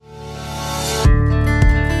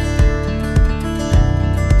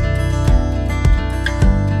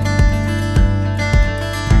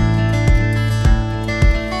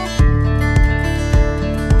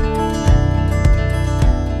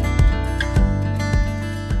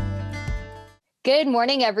Good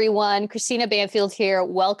morning, everyone. Christina Banfield here,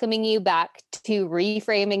 welcoming you back to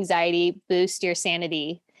Reframe Anxiety, Boost Your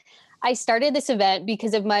Sanity. I started this event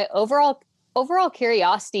because of my overall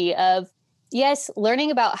curiosity of, yes, learning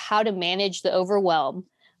about how to manage the overwhelm,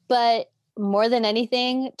 but more than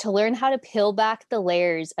anything, to learn how to peel back the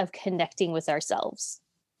layers of connecting with ourselves.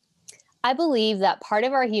 I believe that part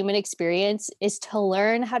of our human experience is to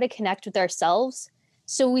learn how to connect with ourselves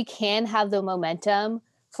so we can have the momentum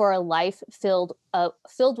for a life filled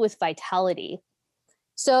with vitality.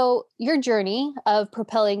 So, your journey of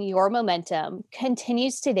propelling your momentum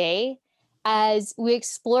continues today as we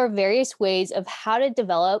explore various ways of how to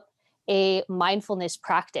develop a mindfulness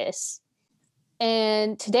practice.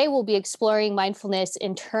 And today we'll be exploring mindfulness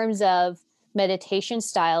in terms of meditation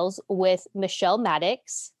styles with Michelle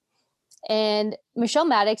Maddox. And Michelle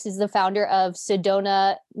Maddox is the founder of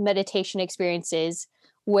Sedona Meditation Experiences,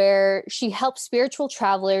 where she helps spiritual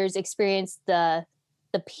travelers experience the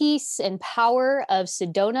peace and power of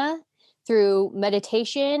Sedona through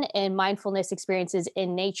meditation and mindfulness experiences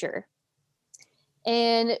in nature.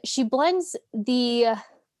 And she blends the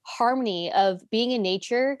harmony of being in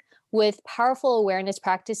nature with powerful awareness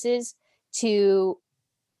practices to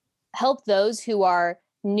help those who are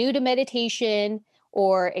new to meditation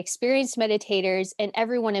or experienced meditators and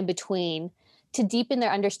everyone in between to deepen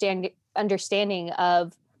their understanding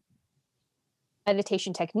of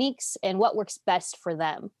meditation techniques and what works best for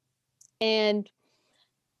them. And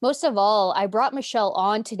most of all, I brought Michelle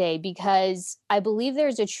on today because I believe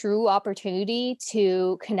there's a true opportunity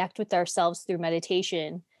to connect with ourselves through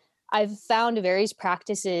meditation. I've found various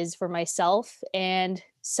practices for myself, and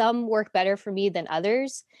some work better for me than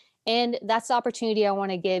others. And that's the opportunity I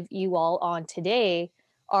want to give you all on today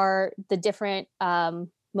are the different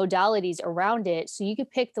modalities around it so you could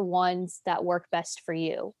pick the ones that work best for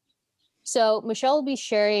you. So, Michelle will be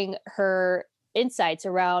sharing her insights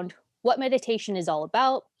around what meditation is all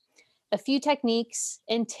about, a few techniques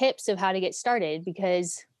and tips of how to get started,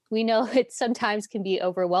 because we know it sometimes can be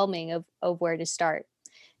overwhelming of where to start.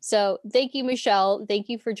 So, thank you, Michelle. Thank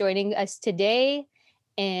you for joining us today.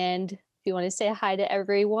 And if you want to say hi to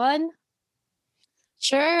everyone.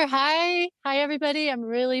 Sure. Hi. Hi, everybody. I'm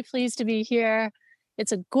really pleased to be here.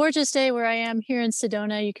 It's a gorgeous day where I am here in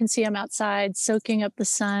Sedona. You can see I'm outside soaking up the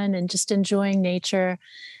sun and just enjoying nature.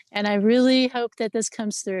 And I really hope that this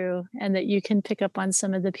comes through and that you can pick up on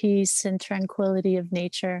some of the peace and tranquility of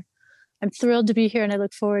nature. I'm thrilled to be here and I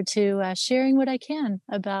look forward to sharing what I can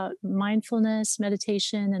about mindfulness,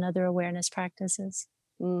 meditation, and other awareness practices.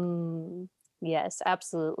 Mm, yes,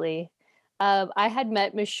 absolutely. I had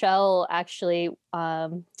met Michelle actually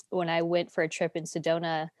when I went for a trip in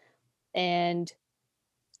Sedona, and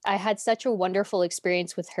I had such a wonderful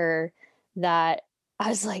experience with her that I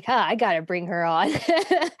was like, I gotta bring her on.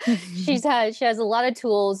 She has a lot of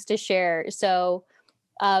tools to share. So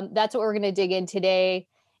that's what we're gonna dig in today.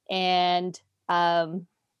 And um,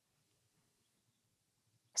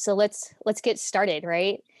 so let's get started,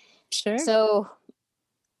 right? Sure. So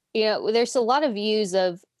there's a lot of views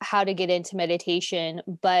of how to get into meditation,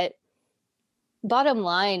 but bottom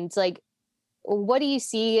line, it's like, what do you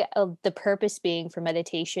see of the purpose being for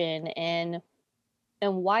meditation, and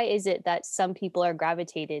why is it that some people are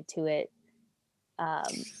gravitated to it? Um,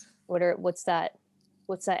 what's that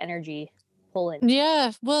energy pulling?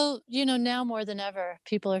 Yeah, well, now more than ever,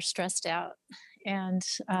 people are stressed out, and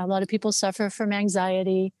a lot of people suffer from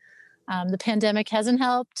anxiety. The pandemic hasn't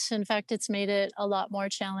helped. In fact, it's made it a lot more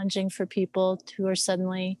challenging for people who are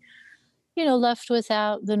suddenly, left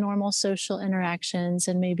without the normal social interactions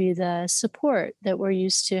and maybe the support that we're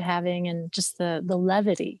used to having and just the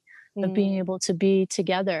levity of being Mm, able to be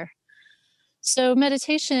together. So,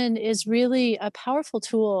 meditation is really a powerful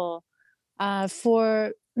tool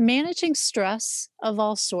for managing stress of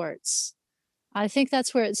all sorts. I think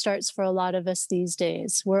that's where it starts for a lot of us these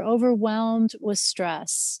days. We're overwhelmed with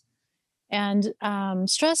stress. And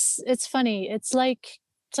stress, it's funny. It's like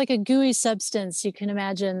a gooey substance you can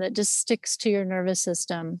imagine that just sticks to your nervous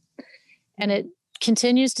system, and it mm,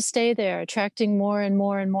 continues to stay there, attracting more and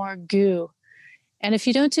more and more goo. And if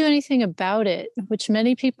you don't do anything about it, which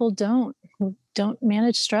many people don't, who don't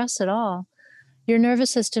manage stress at all, your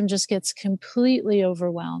nervous system just gets completely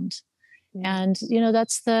overwhelmed. mm. And,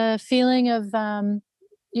 that's the feeling of,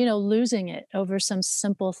 losing it over some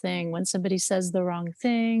simple thing when somebody says the wrong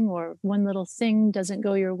thing or one little thing doesn't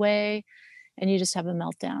go your way and you just have a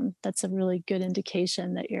meltdown. That's a really good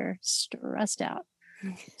indication that you're stressed out.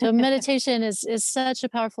 So meditation is such a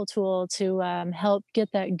powerful tool to help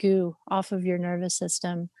get that goo off of your nervous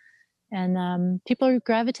system, and people are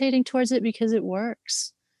gravitating towards it because it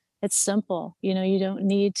works. It's simple. You don't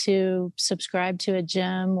need to subscribe to a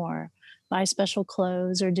gym or buy special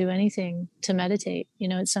clothes or do anything to meditate.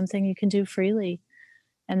 It's something you can do freely.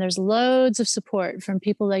 And there's loads of support from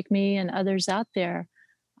people like me and others out there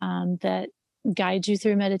that guide you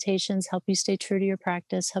through meditations, help you stay true to your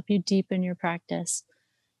practice, help you deepen your practice.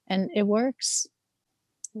 And it works.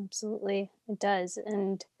 Absolutely, it does.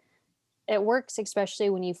 And it works especially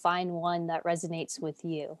when you find one that resonates with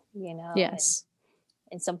you, Yes,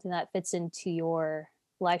 and something that fits into your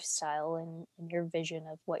lifestyle and your vision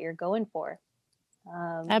of what you're going for.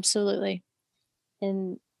 Um, absolutely.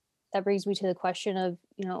 and that brings me to the question of,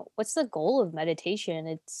 what's the goal of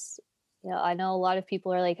meditation? I know a lot of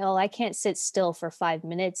people are like, oh, I can't sit still for 5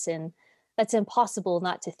 minutes, and that's impossible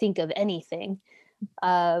not to think of anything.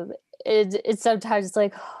 Um, it's sometimes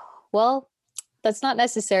like, well, that's not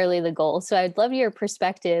necessarily the goal. So I'd love your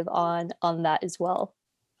perspective on that as well.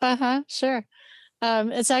 Uh-huh, sure.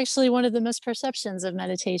 It's actually one of the misperceptions of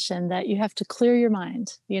meditation that you have to clear your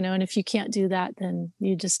mind, and if you can't do that, then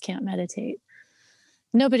you just can't meditate.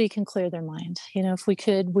 Nobody can clear their mind. If we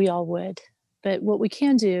could, we all would. But what we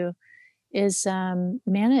can do is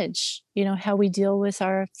manage, how we deal with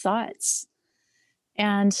our thoughts.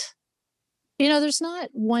 And, there's not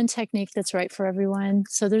one technique that's right for everyone.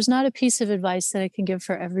 So there's not a piece of advice that I can give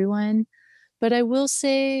for everyone. But I will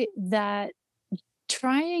say that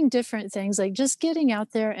trying different things, like just getting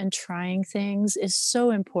out there and trying things, is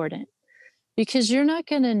so important because you're not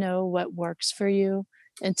going to know what works for you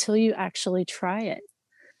until you actually try it.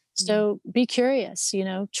 Mm. So be curious,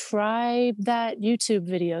 try that YouTube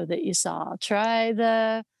video that you saw, try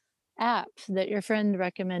the app that your friend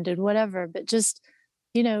recommended, whatever, but just,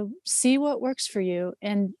 see what works for you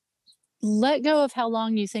and let go of how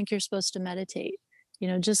long you think you're supposed to meditate.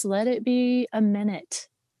 Just let it be a minute.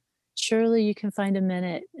 Surely you can find a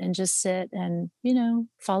minute and just sit and,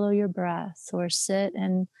 follow your breath or sit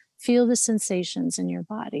and feel the sensations in your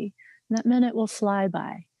body. And that minute will fly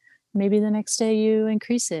by. Maybe the next day you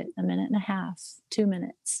increase it a minute and a half, 2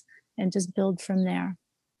 minutes, and just build from there.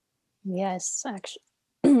 Yes, actually,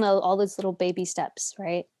 all those little baby steps,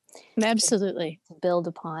 right? To, Absolutely. to build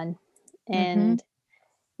upon. Hmm. And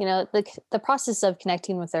the process of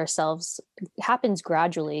connecting with ourselves happens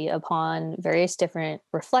gradually upon various different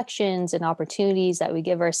reflections and opportunities that we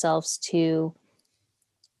give ourselves to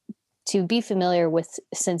be familiar with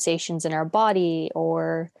sensations in our body,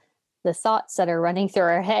 or the thoughts that are running through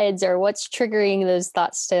our heads, or what's triggering those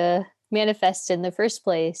thoughts to manifest in the first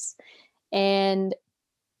place. And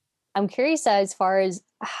I'm curious as far as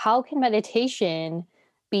how can meditation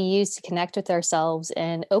be used to connect with ourselves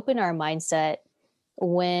and open our mindset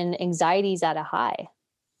when anxiety is at a high?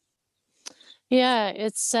 Yeah,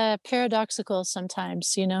 it's paradoxical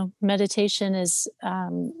sometimes. Meditation is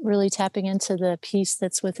really tapping into the peace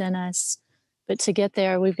that's within us. But to get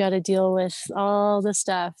there, we've got to deal with all the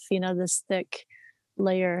stuff, this thick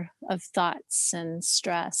layer of thoughts and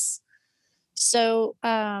stress. So,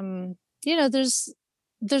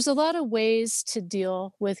 there's a lot of ways to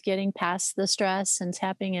deal with getting past the stress and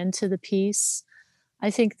tapping into the peace.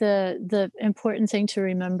 I think the important thing to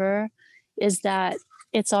remember is that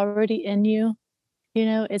it's already in you.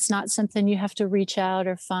 It's not something you have to reach out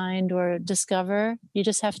or find or discover. You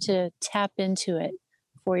just have to tap into it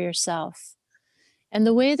for yourself. And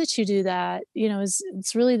the way that you do that, is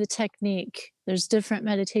it's really the technique. There's different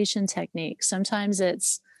meditation techniques. Sometimes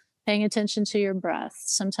it's paying attention to your breath.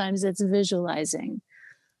 Sometimes it's visualizing.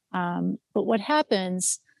 But what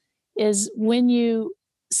happens is when you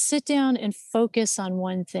sit down and focus on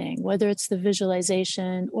one thing, whether it's the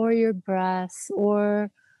visualization or your breath or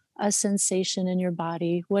a sensation in your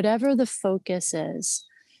body, whatever the focus is,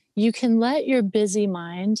 you can let your busy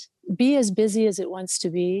mind be as busy as it wants to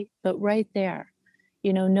be, but right there,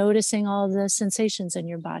 noticing all the sensations in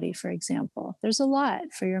your body, for example. There's a lot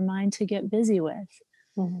for your mind to get busy with.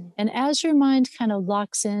 Mhm. And as your mind kind of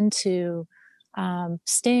locks into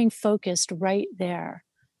staying focused right there,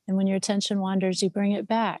 and when your attention wanders, you bring it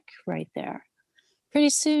back right there. Pretty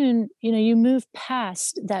soon, you move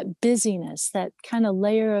past that busyness, that kind of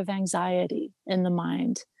layer of anxiety in the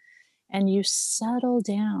mind, and you settle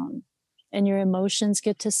down. And your emotions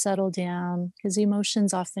get to settle down because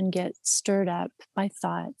emotions often get stirred up by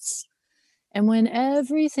thoughts. And when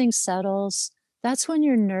everything settles, that's when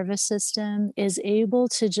your nervous system is able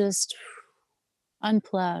to just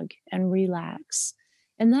unplug and relax.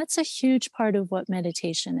 And that's a huge part of what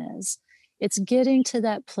meditation is. It's getting to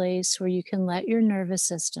that place where you can let your nervous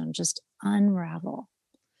system just unravel.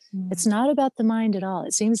 It's Mm. not about the mind at all.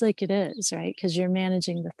 It seems like it is, right? Because you're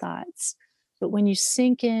managing the thoughts. But when you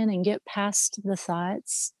sink in and get past the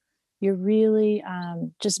thoughts, You're really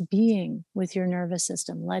just being with your nervous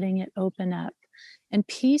system, letting it open up. And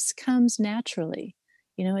peace comes naturally.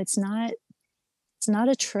 It's not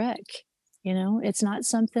a trick. It's not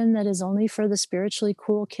something that is only for the spiritually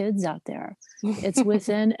cool kids out there. It's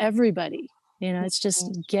within everybody. It's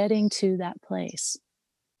just getting to that place.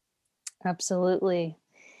 Absolutely.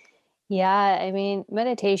 Yeah, I mean,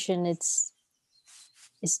 meditation it's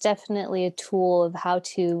definitely a tool of how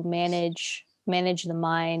to manage the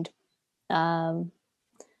mind. Um,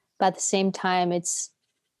 but at the same time, it's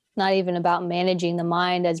not even about managing the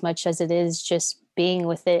mind as much as it is just being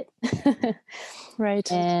with it. Right.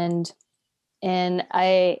 and and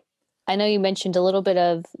I know you mentioned a little bit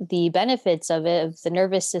of the benefits of it, of the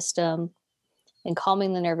nervous system and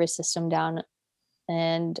calming the nervous system down.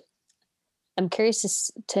 And I'm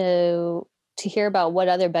curious to hear about what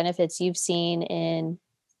other benefits you've seen in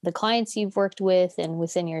the clients you've worked with and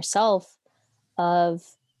within yourself of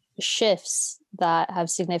shifts that have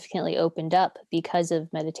significantly opened up because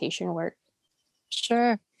of meditation work.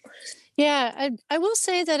 Sure. Yeah, I will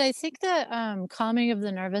say that I think that calming of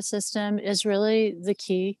the nervous system is really the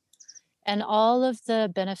key, and all of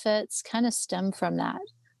the benefits kind of stem from that.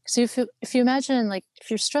 So if you imagine, like,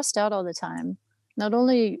 if you're stressed out all the time, not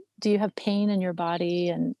only do you have pain in your body,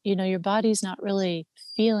 and your body's not really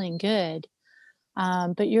feeling good,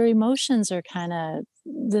 but your emotions are kind of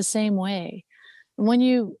the same way.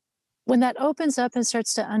 When that opens up and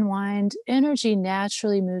starts to unwind, energy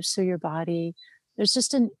naturally moves through your body. There's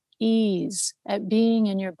just an ease at being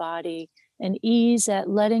in your body, an ease at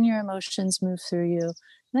letting your emotions move through you. And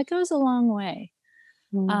that goes a long way.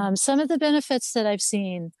 Mm. Some of the benefits that I've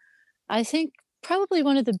seen, I think probably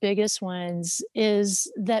one of the biggest ones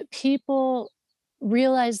is that people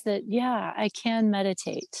realize that, yeah, I can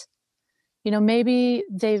meditate. Maybe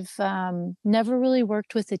they've never really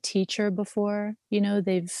worked with a teacher before.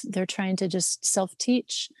 They're trying to just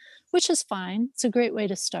self-teach, which is fine. It's a great way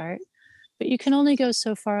to start, but you can only go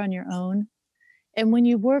so far on your own. And when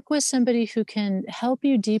you work with somebody who can help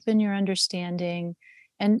you deepen your understanding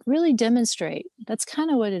and really demonstrate, that's kind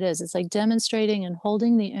of what it is. It's like demonstrating and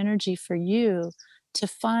holding the energy for you to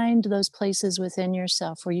find those places within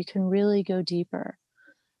yourself where you can really go deeper.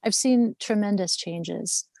 I've seen tremendous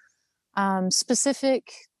changes.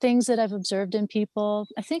 Specific things that I've observed in people.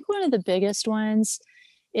 I think one of the biggest ones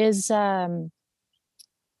is having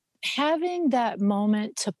that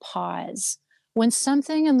moment to pause when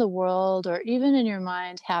something in the world or even in your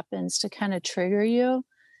mind happens to kind of trigger you.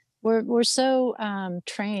 We're so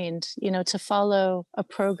trained, to follow a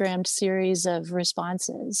programmed series of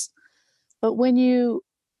responses. But when you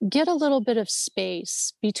get a little bit of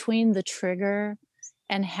space between the trigger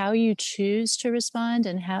and how you choose to respond,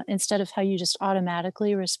 and how, instead of how you just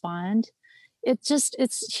automatically respond,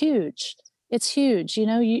 it's huge. It's huge.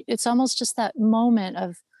 It's almost just that moment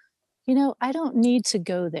of, I don't need to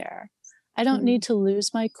go there. I don't Mm. need to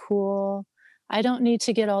lose my cool. I don't need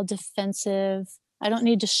to get all defensive. I don't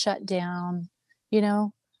need to shut down. You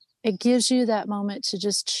know, it gives you that moment to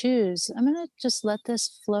just choose. I'm going to just let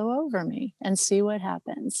this flow over me and see what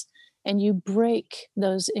happens. And you break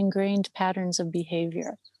those ingrained patterns of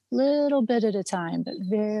behavior, little bit at a time, but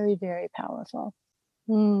very, very powerful.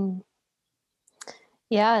 Mm.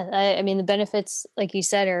 Yeah, I mean, the benefits, like you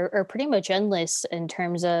said, are pretty much endless in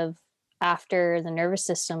terms of after the nervous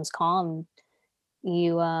system's calm,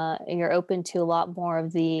 you're open to a lot more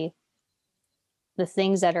of the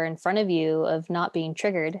things that are in front of you of not being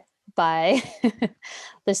triggered by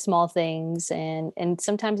the small things and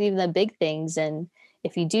sometimes even the big things. And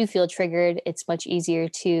if you do feel triggered, it's much easier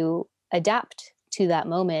to adapt to that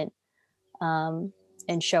moment, um,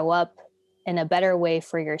 and show up in a better way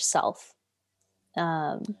for yourself.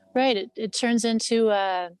 Um, Right. It turns into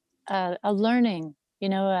a learning,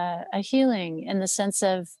 a healing, in the sense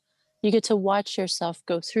of you get to watch yourself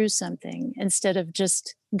go through something instead of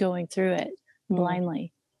just going through it mm,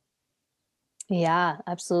 blindly. yeah,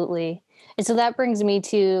 absolutely. And so that brings me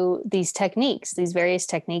to these various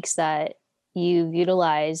techniques that you've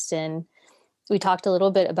utilized. And we talked a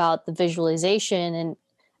little bit about the visualization, and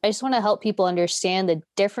I just want to help people understand the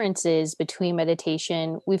differences between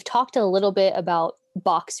meditation. We've talked a little bit about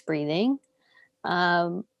box breathing,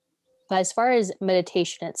 um, but as far as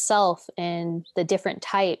meditation itself and the different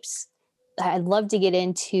types, I'd love to get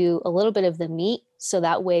into a little bit of the meat so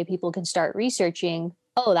that way people can start researching.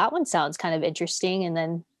 Oh, that one sounds kind of interesting, and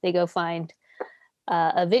then they go find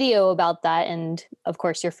a video about that. And of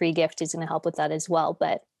course, your free gift is going to help with that as well.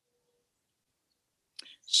 But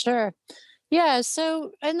Sure. Yeah.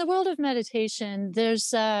 So in the world of meditation,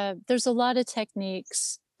 there's a lot of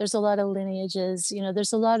techniques. There's a lot of lineages.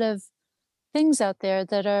 There's a lot of things out there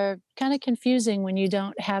that are kind of confusing when you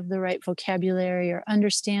don't have the right vocabulary or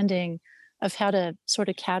understanding of how to sort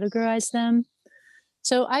of categorize them.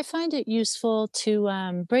 So I find it useful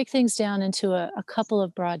to break things down into a couple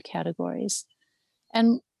of broad categories.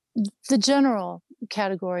 And the general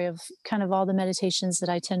category of kind of all the meditations that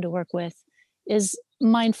I tend to work with is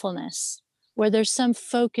mindfulness, where there's some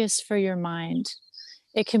focus for your mind.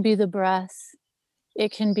 It can be the breath,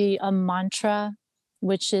 it can be a mantra,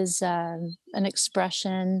 which is an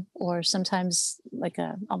expression or sometimes like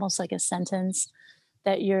a almost like a sentence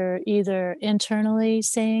that you're either internally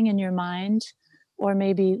saying in your mind or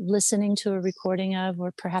maybe listening to a recording of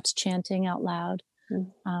or perhaps chanting out loud.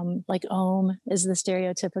 Mm. Like Om is the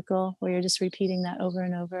stereotypical, where you're just repeating that over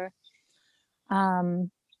and over.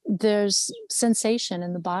 There's sensation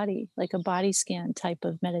in the body, like a body scan type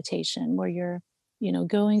of meditation, where you're,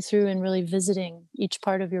 going through and really visiting each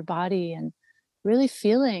part of your body and really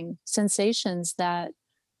feeling sensations that,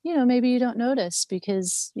 maybe you don't notice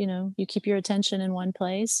because, you keep your attention in one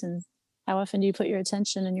place. And how often do you put your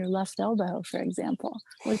attention in your left elbow, for example?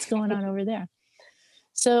 What's going on over there?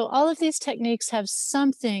 So, all of these techniques have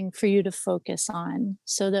something for you to focus on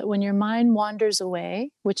so that when your mind wanders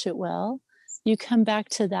away, which it will, you come back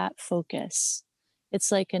to that focus.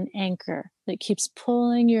 It's like an anchor that keeps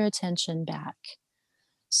pulling your attention back.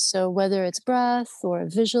 So, whether it's breath or a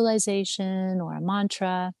visualization or a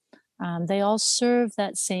mantra, they all serve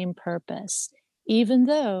that same purpose, even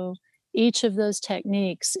though each of those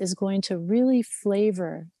techniques is going to really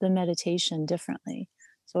flavor the meditation differently.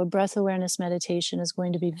 So, a breath awareness meditation is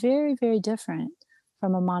going to be very, very different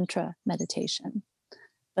from a mantra meditation,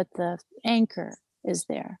 but the anchor is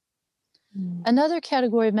there. Mm. Another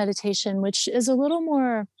category of meditation, which is a little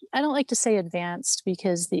more, I don't like to say advanced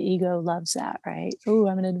because the ego loves that, right? Oh,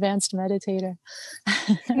 I'm an advanced meditator.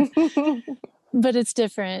 But it's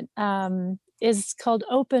different, is called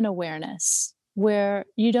open awareness, where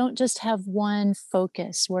you don't just have one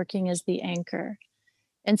focus working as the anchor.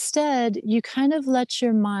 Instead, you kind of let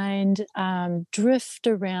your mind drift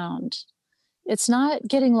around. It's not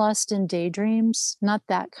getting lost in daydreams, not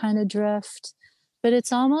that kind of drift, but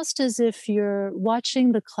it's almost as if you're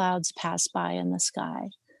watching the clouds pass by in the sky,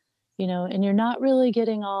 and you're not really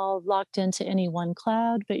getting all locked into any one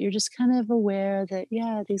cloud, but you're just kind of aware that,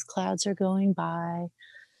 yeah, these clouds are going by.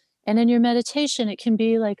 And in your meditation, it can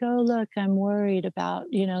be like, oh, look, I'm worried about,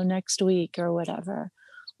 next week or whatever.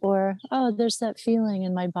 Or, oh, there's that feeling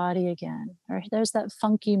in my body again. Or there's that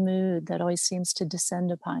funky mood that always seems to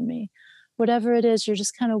descend upon me. Whatever it is, you're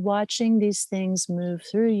just kind of watching these things move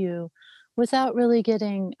through you without really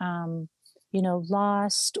getting,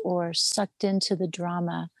 lost or sucked into the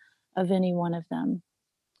drama of any one of them.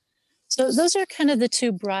 So those are kind of the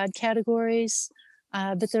two broad categories,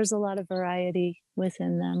 but there's a lot of variety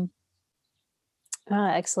within them.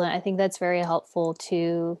 Excellent. I think that's very helpful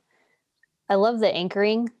to. I love the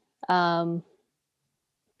anchoring, um,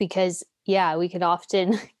 because yeah, we can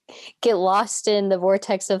often get lost in the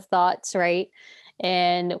vortex of thoughts, right?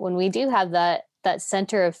 And when we do have that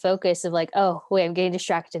center of focus of like, oh wait, I'm getting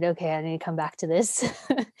distracted. Okay, I need to come back to this.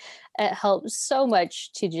 It helps so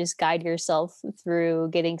much to just guide yourself through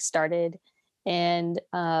getting started. And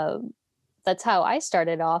that's how I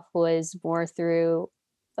started off, was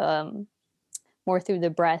um, more through the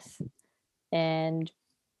breath, and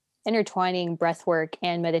intertwining breath work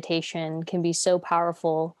and meditation can be so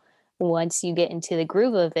powerful once you get into the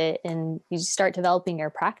groove of it and you start developing your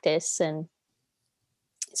practice. And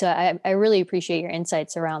so I really appreciate your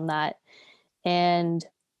insights around that. And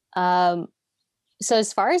um, so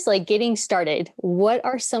as far as like getting started, what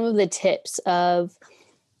are some of the tips of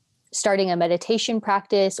starting a meditation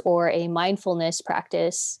practice or a mindfulness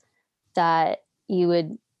practice that you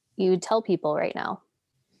would tell people right now?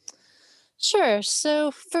 Sure.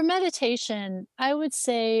 So for meditation, I would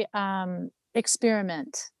say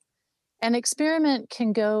experiment. And experiment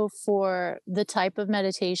can go for the type of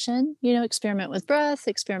meditation, experiment with breath,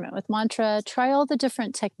 experiment with mantra, try all the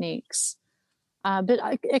different techniques. But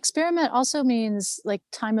experiment also means like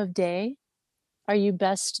time of day. Are you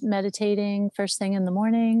best meditating first thing in the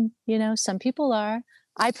morning? Some people are.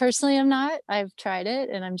 I personally am not. I've tried it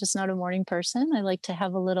and I'm just not a morning person. I like to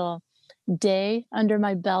have a little day under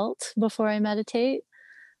my belt before I meditate.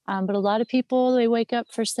 But a lot of people, they wake up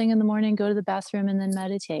first thing in the morning, go to the bathroom, and then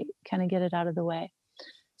meditate, kind of get it out of the way.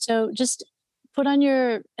 So just put on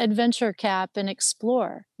your adventure cap and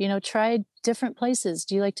explore. Try different places.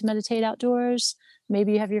 Do you like to meditate outdoors?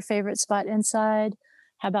 Maybe you have your favorite spot inside.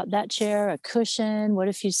 How about that chair, a cushion? What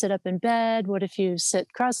if you sit up in bed? What if you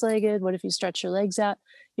sit cross legged? What if you stretch your legs out?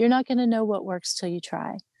 You're not going to know what works till you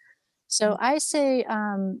try. So I say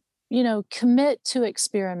commit to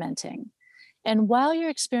experimenting. And while you're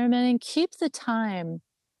experimenting, keep the time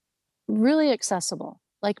really accessible,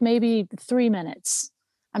 like maybe 3 minutes.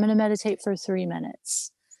 I'm going to meditate for 3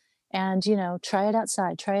 minutes. And, try it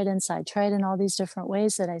outside, try it inside, try it in all these different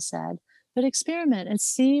ways that I said, but experiment and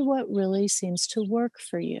see what really seems to work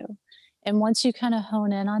for you. And once you kind of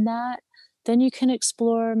hone in on that, then you can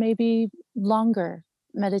explore maybe longer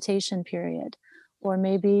meditation period, or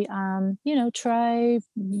maybe, try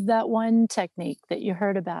that one technique that you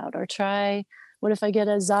heard about, or try, what if I get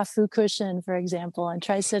a Zafu cushion, for example, and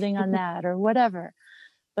try sitting on that or whatever.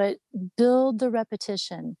 But build the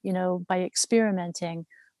repetition, by experimenting,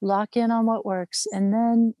 lock in on what works, and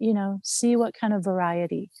then, see what kind of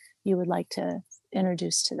variety you would like to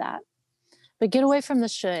introduce to that. But get away from the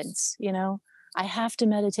shoulds. I have to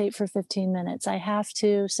meditate for 15 minutes. I have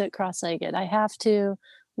to sit cross-legged. I have to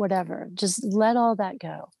whatever. Just let all that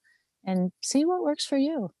go and see what works for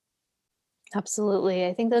you. Absolutely.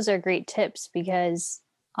 I think those are great tips because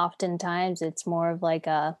oftentimes it's more of like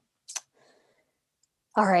a,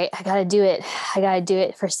 all right, I got to do it. I got to do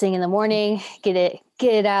it first thing in the morning, get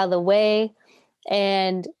it out of the way.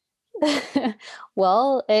 And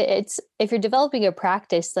well, it's if you're developing a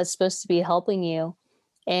practice that's supposed to be helping you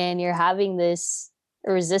and you're having this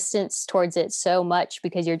resistance towards it so much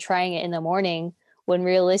because you're trying it in the morning when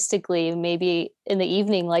realistically maybe in the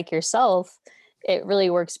evening like yourself it really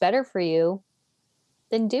works better for you,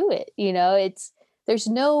 then do it. It's there's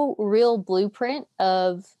no real blueprint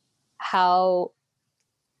of how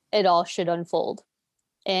it all should unfold.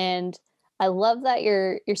 And I love that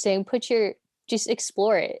you're saying just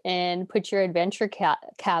explore it and put your adventure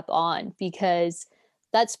cap on, because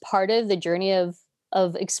that's part of the journey of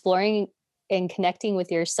exploring and connecting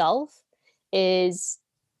with yourself is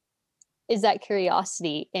that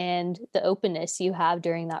curiosity and the openness you have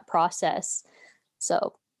during that process.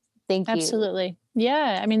 So, thank you. Absolutely.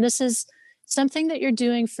 Yeah. I mean, this is something that you're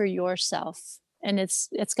doing for yourself, and it's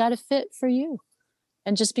got to fit for you.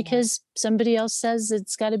 And just Yeah. because somebody else says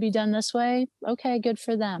it's got to be done this way, okay, good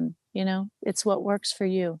for them. It's what works for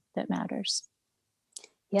you that matters.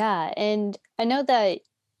 Yeah, and I know that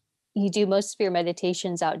you do most of your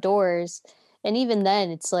meditations outdoors, and even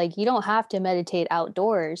then it's like you don't have to meditate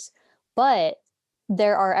outdoors, but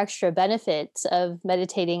there are extra benefits of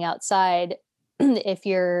meditating outside if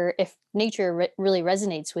nature really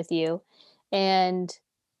resonates with you. And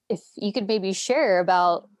if you could maybe share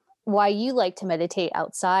about why you like to meditate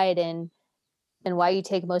outside and why you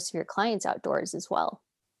take most of your clients outdoors as well.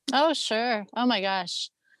 Oh, sure. Oh my gosh.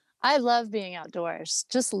 I love being outdoors.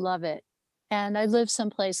 Just love it. And I live in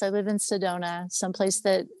Sedona, someplace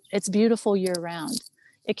that it's beautiful year round.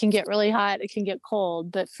 It can get really hot, it can get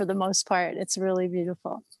cold, but for the most part, it's really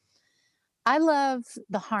beautiful. I love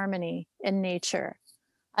the harmony in nature.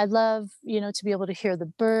 I love, to be able to hear the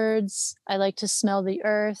birds. I like to smell the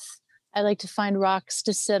earth. I like to find rocks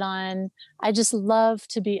to sit on. I just love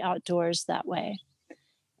to be outdoors that way.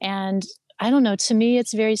 And I don't know, to me,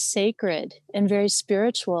 it's very sacred and very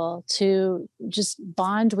spiritual to just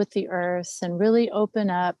bond with the earth and really open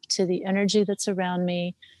up to the energy that's around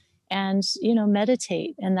me and,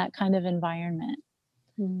 meditate in that kind of environment.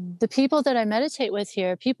 Mm. The people that I meditate with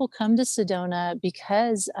here, people come to Sedona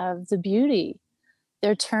because of the beauty.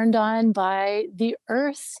 They're turned on by the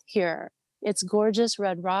earth here. It's gorgeous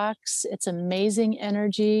red rocks, it's amazing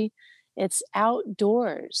energy, it's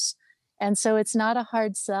outdoors. And so it's not a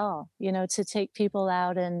hard sell, to take people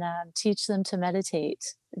out and teach them to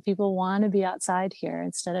meditate. People want to be outside here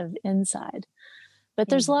instead of inside. But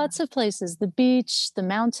there's Yeah. lots of places, the beach, the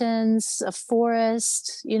mountains, a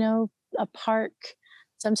forest, a park,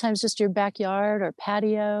 sometimes just your backyard or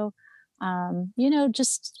patio.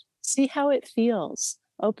 Just see how it feels.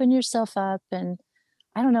 Open yourself up. And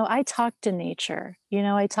I don't know, I talk to nature.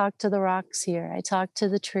 I talk to the rocks here. I talk to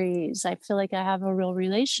the trees. I feel like I have a real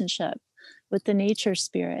relationship with the nature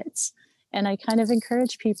spirits. And I kind of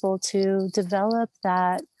encourage people to develop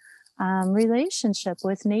that relationship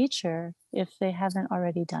with nature if they haven't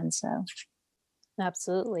already done so.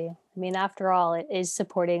 Absolutely. I mean, after all, it is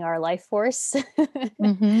supporting our life force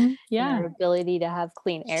and Yeah. our ability to have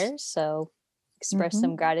clean air. So, express hmm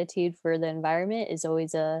some gratitude for the environment is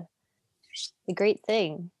always a great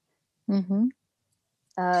thing. hmm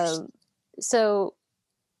Um, so,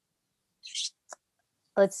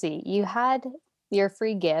 let's see, you had your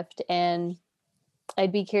free gift, and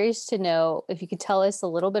I'd be curious to know if you could tell us a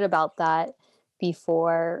little bit about that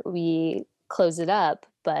before we close it up,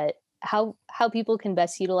 but how people can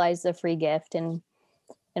best utilize the free gift and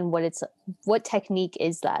what technique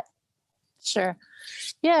is that? Sure.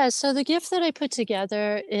 Yeah, so the gift that I put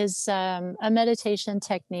together is a meditation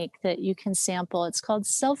technique that you can sample. It's called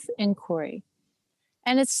self inquiry.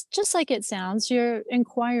 And it's just like it sounds, you're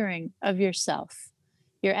inquiring of yourself,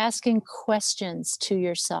 you're asking questions to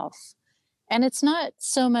yourself. And it's not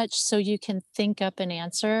so much so you can think up an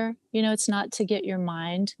answer, it's not to get your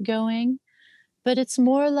mind going, but it's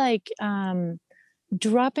more like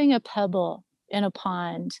dropping a pebble in a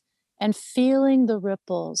pond and feeling the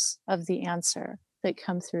ripples of the answer that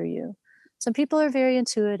come through you. Some people are very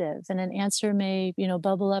intuitive and an answer may,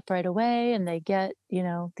 bubble up right away and they get,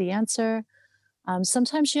 the answer.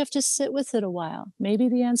 Sometimes you have to sit with it a while. Maybe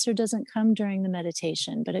the answer doesn't come during the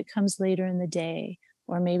meditation, but it comes later in the day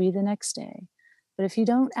or maybe the next day. But if you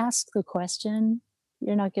don't ask the question,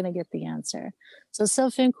 you're not going to get the answer. So,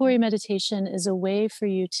 self inquiry meditation is a way for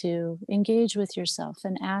you to engage with yourself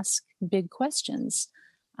and ask big questions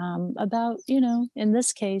about, in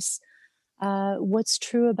this case, what's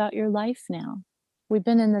true about your life now. We've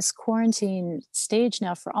been in this quarantine stage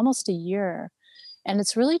now for almost a year, and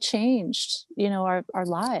it's really changed, our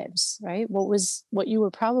lives, right? What you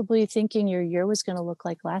were probably thinking your year was going to look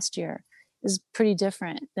like last year is pretty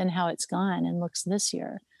different than how it's gone and looks this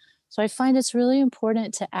year. So I find it's really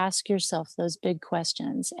important to ask yourself those big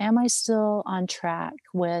questions. Am I still on track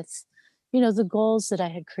with, the goals that I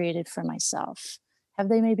had created for myself? Have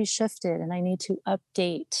they maybe shifted and I need to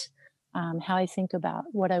update how I think about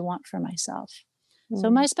what I want for myself? So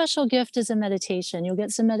Mm, my special gift is a meditation. You'll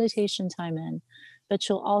get some meditation time in, but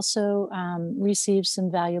you'll also receive some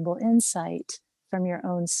valuable insight from your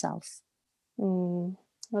own self. mm,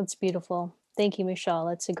 that's beautiful. Thank you, Michelle.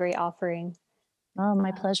 That's a great offering. Oh, my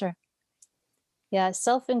Uh, pleasure. yeah,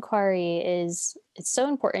 self-inquiry is it's so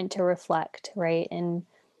important to reflect, right? And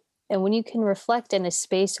when you can reflect in a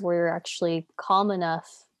space where you're actually calm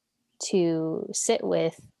enough to sit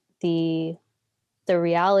with the the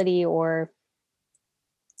reality or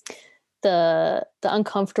the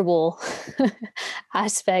uncomfortable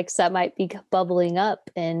aspects that might be bubbling up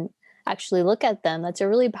and actually look at them, that's a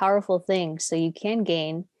really powerful thing. So you can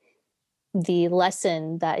gain the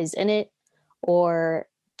lesson that is in it or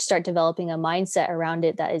start developing a mindset around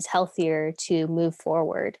it that is healthier to move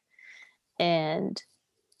forward. And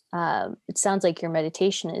it sounds like your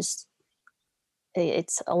meditation is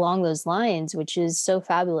it's along those lines, which is so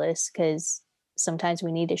fabulous because sometimes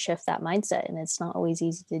we need to shift that mindset and it's not always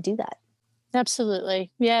easy to do that.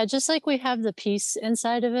 Absolutely. Yeah, just like we have the peace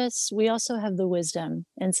inside of us, we also have the wisdom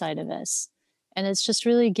inside of us. And it's just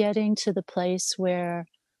really getting to the place where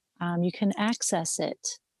you can access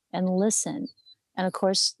it and listen. And of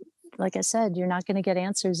course, like I said, you're not going to get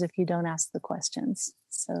answers if you don't ask the questions.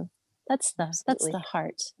 So that's the Absolutely.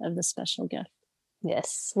 heart of the special gift.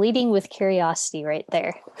 Yes, leading with curiosity right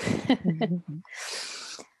there. Mhm.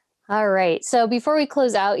 All right. So before we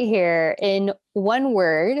close out here, in one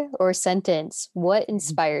word or sentence, what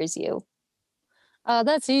inspires you?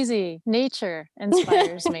 That's easy. Nature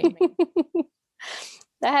inspires me.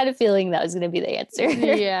 I had a feeling that was going to be the answer.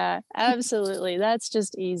 Yeah, absolutely. That's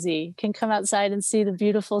just easy. Can come outside and see the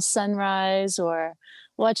beautiful sunrise or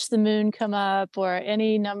watch the moon come up or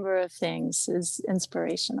any number of things is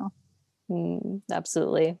inspirational.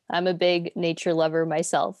 Absolutely. I'm a big nature lover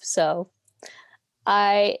myself. So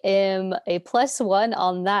I am a plus one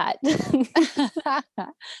on that.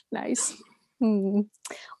 Nice. Hmm.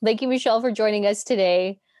 Thank you, Michelle, for joining us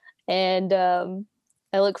today. And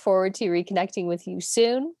I look forward to reconnecting with you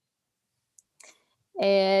soon.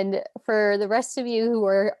 And for the rest of you who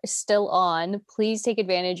are still on, please take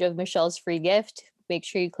advantage of Michelle's free gift. Make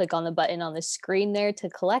sure you click on the button on the screen there to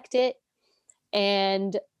collect it.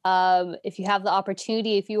 And if you have the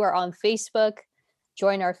opportunity, if you are on Facebook,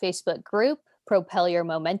 join our Facebook group, Propel Your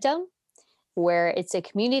Momentum, where it's a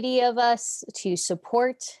community of us to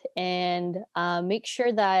support and make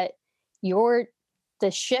sure that your the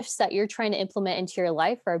shifts that you're trying to implement into your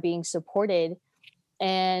life are being supported.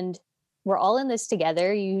 And we're all in this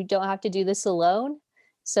together. You don't have to do this alone.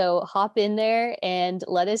 So hop in there and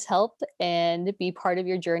let us help and be part of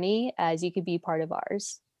your journey as you could be part of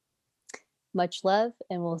ours. Much love,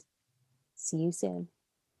 and we'll see you soon.